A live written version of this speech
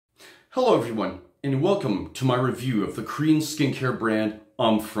Hello everyone, and welcome to my review of the Korean skincare brand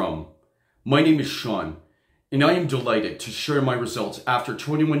I'm From. My name is Sean, and I am delighted to share my results after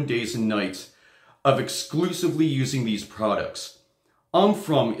 21 days and nights of exclusively using these products. I'm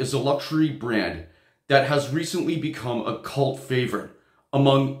From is a luxury brand that has recently become a cult favorite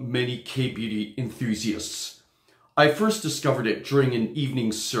among many K-beauty enthusiasts. I first discovered it during an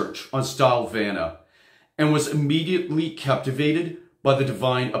evening search on Stylevana and was immediately captivated by the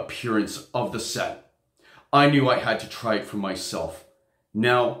divine appearance of the set. I knew I had to try it for myself.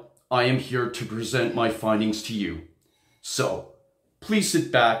 Now, I am here to present my findings to you. So, please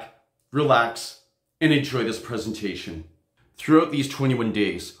sit back, relax, and enjoy this presentation. Throughout these 21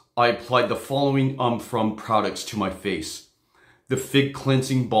 days, I applied the following I'm From products to my face: the Fig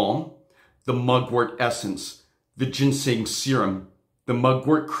Cleansing Balm, the Mugwort Essence, the Ginseng Serum, the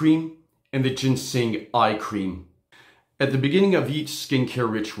Mugwort Cream, and the Ginseng Eye Cream. At the beginning of each skincare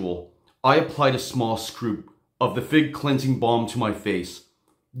ritual, I applied a small scoop of the Fig Cleansing Balm to my face.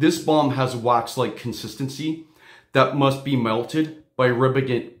 This balm has a wax-like consistency that must be melted by rubbing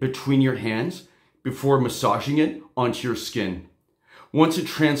it between your hands before massaging it onto your skin. Once it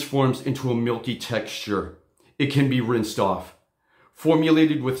transforms into a milky texture, it can be rinsed off.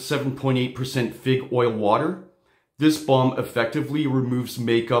 Formulated with 7.8% fig oil water, this balm effectively removes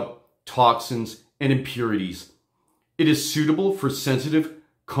makeup, toxins, and impurities. It is suitable for sensitive,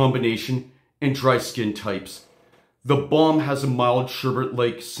 combination, and dry skin types. The balm has a mild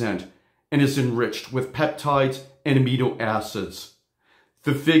sherbet-like scent and is enriched with peptides and amino acids.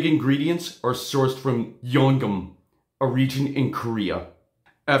 The fig ingredients are sourced from Yeongam, a region in Korea.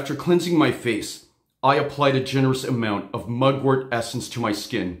 After cleansing my face, I applied a generous amount of Mugwort Essence to my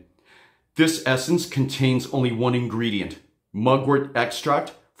skin. This essence contains only one ingredient: mugwort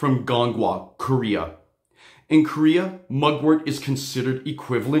extract from Gangwon, Korea. In Korea, mugwort is considered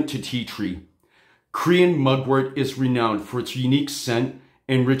equivalent to tea tree. Korean mugwort is renowned for its unique scent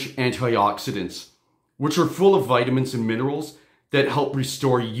and rich antioxidants, which are full of vitamins and minerals that help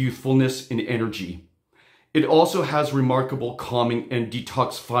restore youthfulness and energy. It also has remarkable calming and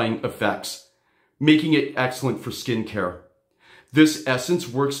detoxifying effects, making it excellent for skincare. This essence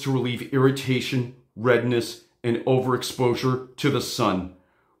works to relieve irritation, redness, and overexposure to the sun,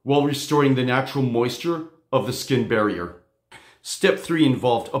 while restoring the natural moisture of the skin barrier. Step 3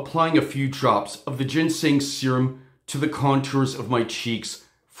 involved applying a few drops of the Ginseng Serum to the contours of my cheeks,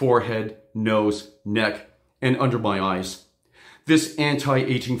 forehead, nose, neck, and under my eyes. This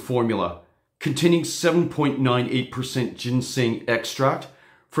anti-aging formula, containing 7.98% ginseng extract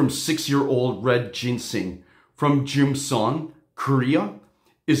from 6-year-old red ginseng from Gyeongsang, Korea,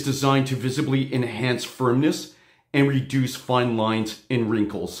 is designed to visibly enhance firmness and reduce fine lines and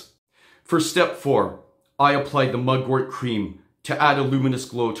wrinkles. For step 4, I applied the Mugwort Cream to add a luminous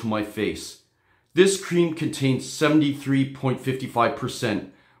glow to my face. This cream contains 73.55%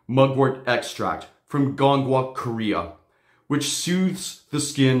 mugwort extract from Gangwon, Korea, which soothes the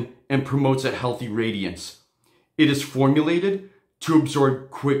skin and promotes a healthy radiance. It is formulated to absorb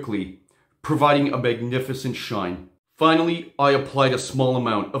quickly, providing a magnificent shine. Finally, I applied a small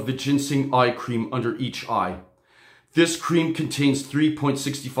amount of the Ginseng Eye Cream under each eye. This cream contains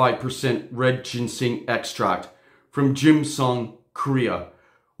 3.65% red ginseng extract from Gyeongsang, Korea,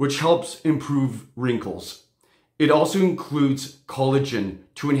 which helps improve wrinkles. It also includes collagen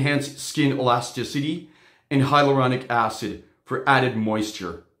to enhance skin elasticity and hyaluronic acid for added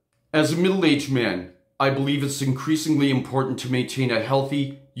moisture. As a middle-aged man, I believe it's increasingly important to maintain a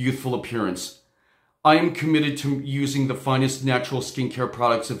healthy, youthful appearance. I am committed to using the finest natural skincare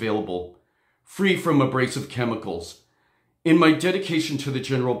products available, free from abrasive chemicals. In my dedication to the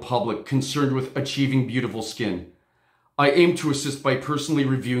general public concerned with achieving beautiful skin, I aim to assist by personally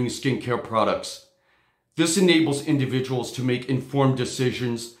reviewing skincare products. This enables individuals to make informed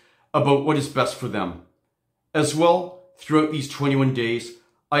decisions about what is best for them. As well, throughout these 21 days,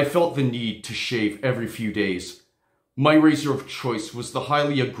 I felt the need to shave every few days. My razor of choice was the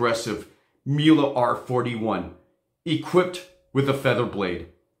highly aggressive Miele R41, equipped with a feather blade.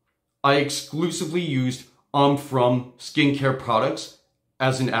 I exclusively used I'm From skincare products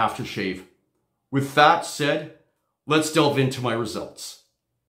as an aftershave. With that said, let's delve into my results.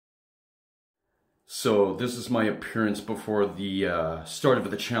 So this is my appearance before the start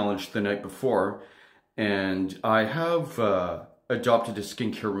of the challenge the night before, and I have adopted a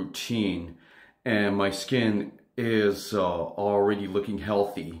skincare routine, and my skin is already looking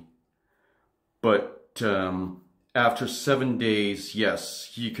healthy. But after 7 days,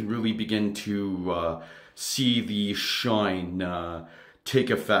 yes, you can really begin to see the shine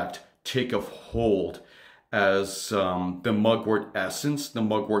take effect, take a hold, as the Mugwort Essence, the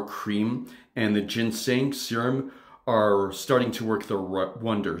Mugwort Cream, and the Ginseng Serum are starting to work their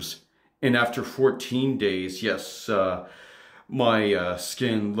wonders. And after 14 days, yes, my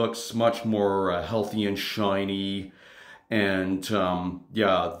skin looks much more healthy and shiny. And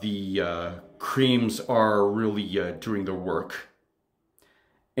yeah, the creams are really doing their work.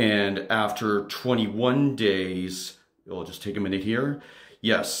 And after 21 days, I'll just take a minute here.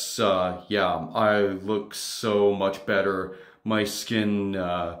 Yes, yeah, I look so much better. My skin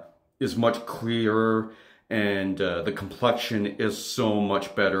is much clearer, and the complexion is so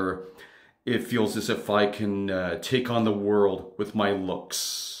much better. It feels as if I can take on the world with my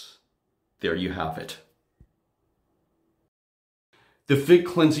looks. There you have it. The Fig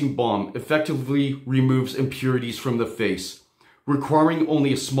Cleansing Balm effectively removes impurities from the face, requiring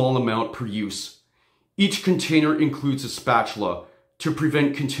only a small amount per use. Each container includes a spatula to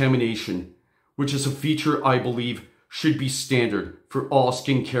prevent contamination, which is a feature I believe should be standard for all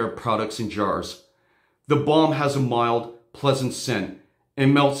skincare products in jars. The balm has a mild, pleasant scent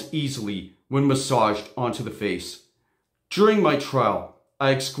and melts easily when massaged onto the face. During my trial,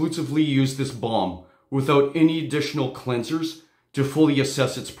 I exclusively used this balm without any additional cleansers to fully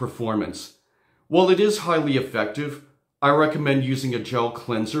assess its performance. While it is highly effective, I recommend using a gel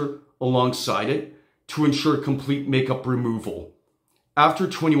cleanser alongside it to ensure complete makeup removal. After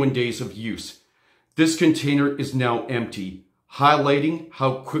 21 days of use, this container is now empty, highlighting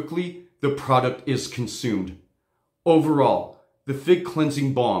how quickly the product is consumed. Overall, the Fig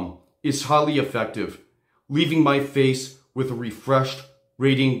Cleansing Balm is highly effective, leaving my face with a refreshed,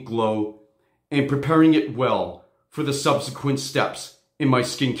 radiant glow and preparing it well for the subsequent steps in my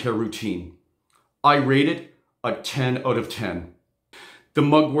skincare routine. I rate it a 10 out of 10. The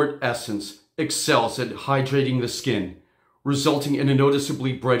Mugwort Essence excels at hydrating the skin, resulting in a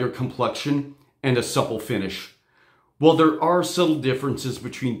noticeably brighter complexion and a supple finish. While there are subtle differences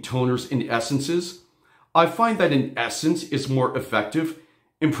between toners and essences, I find that an essence is more effective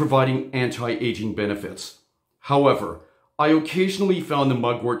in providing anti-aging benefits. However, I occasionally found the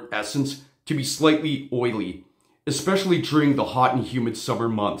Mugwort Essence to be slightly oily, especially during the hot and humid summer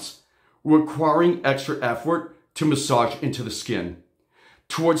months, requiring extra effort to massage into the skin.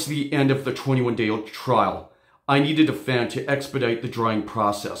 Towards the end of the 21-day trial, I needed a fan to expedite the drying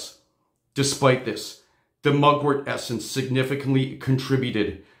process. Despite this, the Mugwort Essence significantly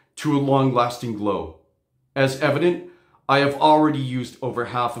contributed to a long-lasting glow. As evident, I have already used over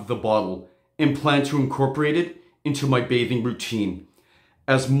half of the bottle and plan to incorporate it into my bathing routine,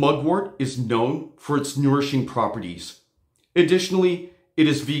 as mugwort is known for its nourishing properties. Additionally, it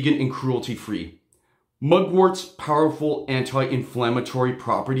is vegan and cruelty-free. Mugwort's powerful anti-inflammatory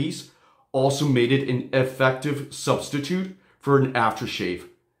properties also made it an effective substitute for an aftershave.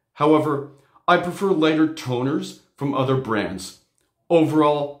 However, I prefer lighter toners from other brands.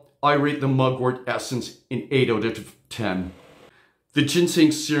 Overall, I rate the Mugwort Essence an 8 out of 10. The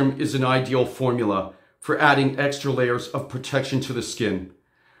Ginseng Serum is an ideal formula for adding extra layers of protection to the skin.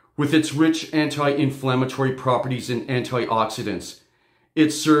 With its rich anti-inflammatory properties and antioxidants,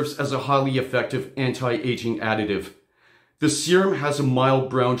 it serves as a highly effective anti-aging additive. The serum has a mild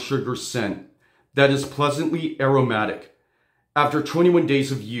brown sugar scent that is pleasantly aromatic. After 21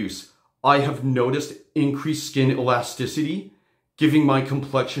 days of use, I have noticed increased skin elasticity, giving my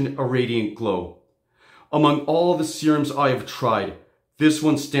complexion a radiant glow. Among all the serums I have tried, this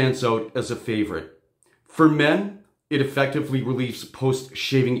one stands out as a favorite. For men, it effectively relieves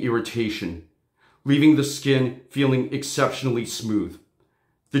post-shaving irritation, leaving the skin feeling exceptionally smooth.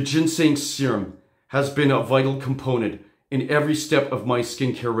 The Ginseng Serum has been a vital component in every step of my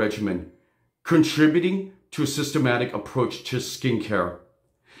skincare regimen, contributing to a systematic approach to skincare.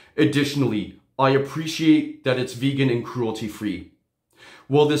 Additionally, I appreciate that it's vegan and cruelty-free.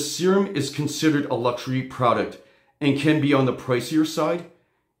 While this serum is considered a luxury product and can be on the pricier side,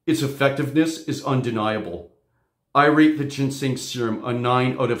 its effectiveness is undeniable. I rate the Ginseng Serum a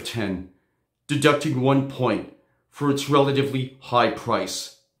 9 out of 10, deducting 1 point for its relatively high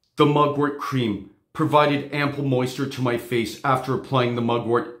price. The Mugwort Cream provided ample moisture to my face after applying the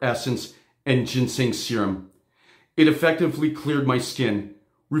Mugwort Essence and Ginseng Serum. It effectively cleared my skin,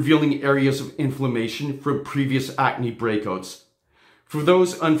 revealing areas of inflammation from previous acne breakouts. For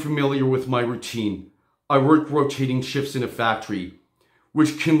those unfamiliar with my routine, I work rotating shifts in a factory,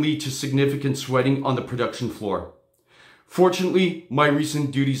 which can lead to significant sweating on the production floor. Fortunately, my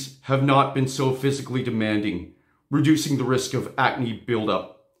recent duties have not been so physically demanding, reducing the risk of acne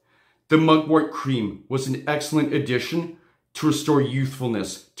buildup. The Mugwort Cream was an excellent addition to restore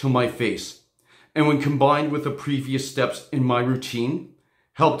youthfulness to my face, and when combined with the previous steps in my routine,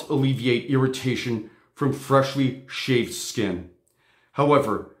 helped alleviate irritation from freshly shaved skin.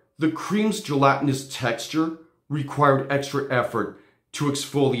 However, the cream's gelatinous texture required extra effort to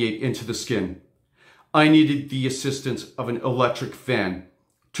exfoliate into the skin. I needed the assistance of an electric fan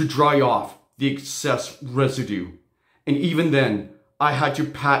to dry off the excess residue, and even then, I had to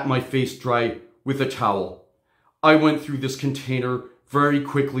pat my face dry with a towel. I went through this container very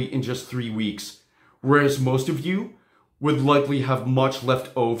quickly in just 3 weeks, whereas most of you would likely have much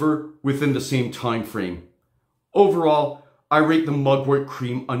left over within the same time frame. Overall, I rate the Mugwort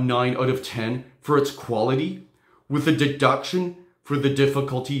Cream a 9 out of 10 for its quality, with a deduction for the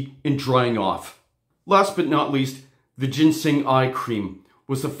difficulty in drying off. Last but not least, the Ginseng Eye Cream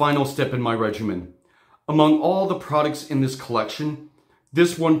was the final step in my regimen. Among all the products in this collection,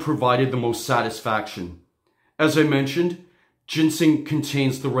 this one provided the most satisfaction. As I mentioned, ginseng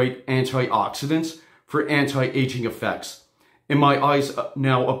contains the right antioxidants for anti-aging effects, and my eyes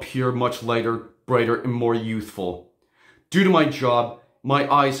now appear much lighter, brighter, and more youthful. Due to my job,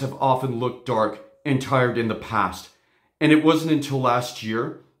 my eyes have often looked dark and tired in the past, and it wasn't until last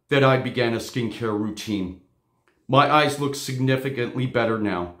year that I began a skincare routine. My eyes look significantly better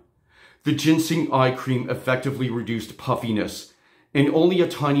now. The Ginseng Eye Cream effectively reduced puffiness, and only a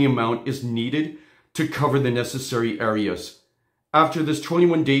tiny amount is needed to cover the necessary areas. After this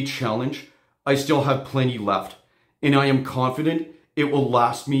 21-day challenge, I still have plenty left, and I am confident it will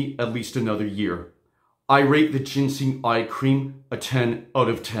last me at least another year. I rate the Ginseng Eye Cream a 10 out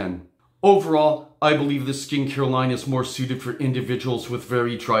of 10. Overall, I believe the skincare line is more suited for individuals with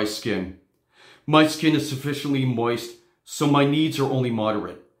very dry skin. My skin is sufficiently moist, so my needs are only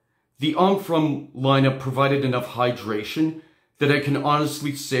moderate. The I'm From lineup provided enough hydration that I can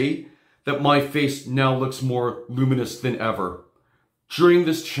honestly say that my face now looks more luminous than ever. During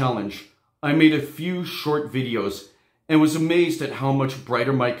this challenge, I made a few short videos and was amazed at how much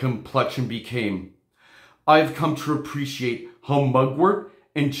brighter my complexion became. I've come to appreciate how mugwort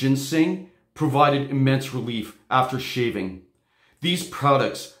and ginseng provided immense relief after shaving. These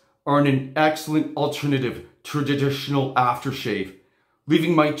products are an excellent alternative to traditional aftershave,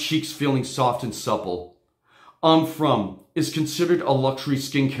 leaving my cheeks feeling soft and supple. I'm From is considered a luxury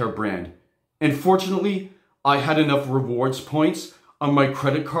skincare brand, and fortunately, I had enough rewards points on my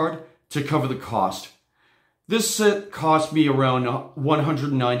credit card to cover the cost. This set cost me around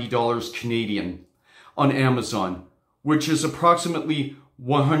 $190 Canadian on Amazon, which is approximately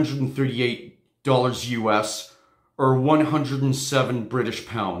 $138 US or 107 British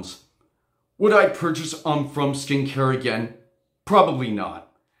pounds. Would I purchase I'm From skincare again? Probably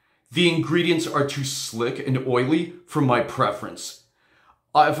not. The ingredients are too slick and oily for my preference.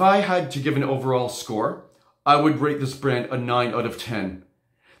 If I had to give an overall score, I would rate this brand a 9 out of 10.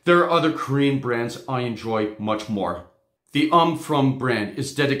 There are other Korean brands I enjoy much more. The I'm From brand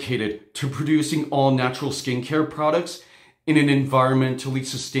is dedicated to producing all natural skincare products in an environmentally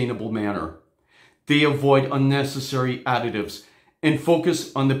sustainable manner. They avoid unnecessary additives and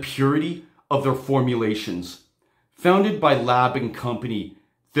focus on the purity of their formulations. Founded by Lab and Company,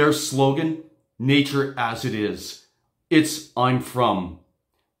 their slogan, "Nature as it is," it's I'm From,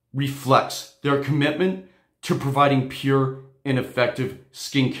 reflects their commitment to providing pure and effective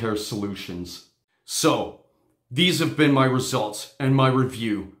skincare solutions. So, these have been my results and my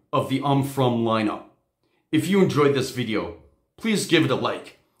review of the I'm From lineup. If you enjoyed this video, please give it a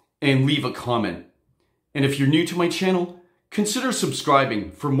like and leave a comment. And if you're new to my channel, consider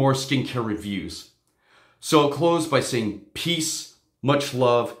subscribing for more skincare reviews. So I'll close by saying peace, much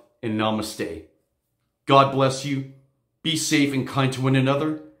love, and namaste. God bless you, be safe and kind to one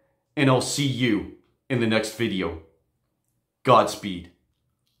another, and I'll see you in the next video. Godspeed.